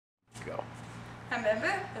I'm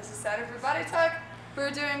Bamboo. This is Saturday for Body Talk.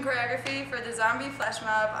 We're doing choreography for the zombie flash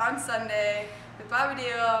mob on Sunday with Bobby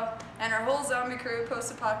Deal and our whole zombie crew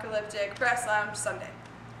post-apocalyptic brass lounge Sunday.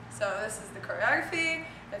 So this is the choreography.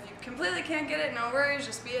 If you completely can't get it, no worries.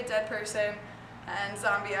 Just be a dead person and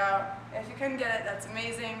zombie out. If you couldn't get it, that's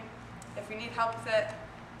amazing. If you need help with it,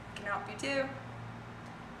 I can help you too.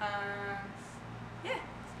 Yeah.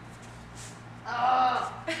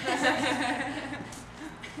 Oh.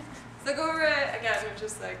 So go over it again with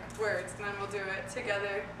just like words, and then we'll do it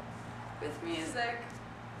together with music.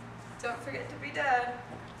 Don't forget to be dead.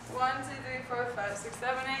 1, 2, 3, 4, 5, 6,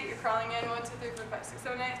 7, 8. You're crawling in. 1, 2, 3, 4, 5, 6,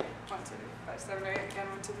 7, 8. 1, 2, 3, 4, 5, 7, 8. Again,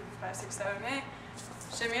 1, 2, 3, 4, 5, 6, 7, 8.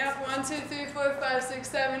 Shimmy up. 1, 2, 3, 4, 5, 6,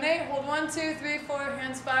 7, 8. Hold 1, 2, 3, 4.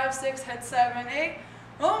 Hands 5, 6. Head 7, 8.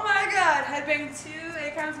 Oh my God! Head bang 2.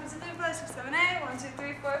 8 counts. 1, 2, 3, 4, 5, 6, 7, 8. 1, 2,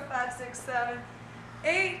 3, 4, 5, 6, 7,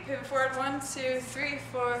 8. Pivot forward. 1, 2, 3,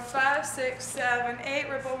 4, 5, 6, 7, 8.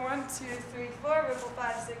 Ripple. 1, 2, 3, 4. Ripple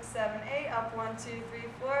 5, 6, 7, 8. Up. 1, 2, 3,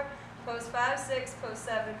 4. Post 5, 6. Post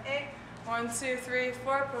 7, 8. 1, 2, 3,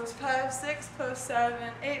 4. Post 5, 6. Post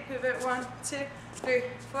 7, 8. Pivot. 1, 2, 3,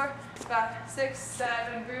 4, 5, 6,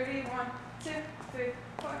 7. Groovy. 1, 2, 3,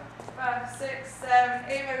 4, 5, 6, 7,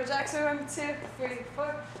 8. Michael Jackson. 1, 2, 3,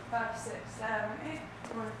 4, 5, 6, 7, 8.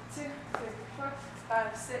 1, 2, 3, 4,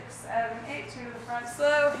 5, 6, 7, 8. Turn to the front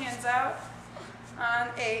slow. Hands out on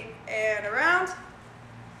 8 and around.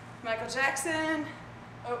 Michael Jackson.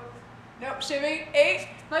 Oh, nope. Shimmy. 8.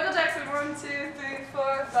 Michael Jackson. 1, 2, 3,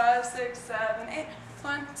 4, 5, 6, 7, 8.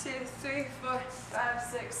 1, 2, 3, 4, 5,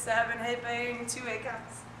 6, 7. Head bang. 2 8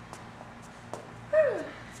 counts. Whew.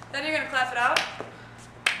 Then you're gonna clap it out.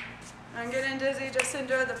 I'm getting dizzy. Just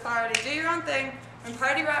enjoy the party. Do your own thing. When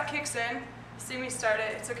party rock kicks in, see me start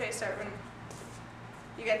it. It's okay. Start when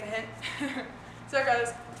you get the hint. So it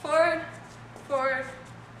goes forward, forward,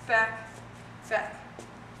 back, back,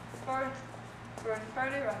 forward, forward.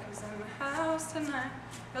 Party rock is in the house tonight.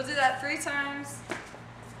 You'll do that 3 times.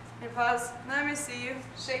 You pause. Let me see you.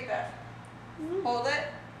 Shake that. Hold it,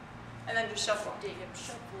 and then just shuffle.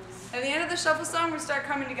 At the end of the shuffle song, we start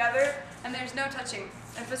coming together, and there's no touching.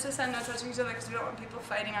 Emphasis on no touching each other because we don't want people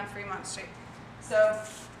fighting on Fremont Street. So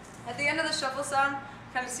at the end of the shuffle song,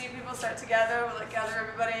 kind of see people start together. We'll like gather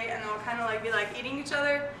everybody, and they'll kind of like be like eating each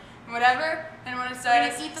other and whatever. And when it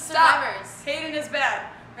says eat the stop, survivors. Hayden is bad,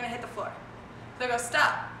 we're gonna hit the floor. So go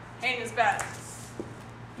stop. Hayden is bad.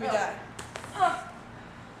 We die. Oh.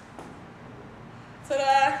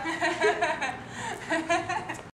 Ta-da!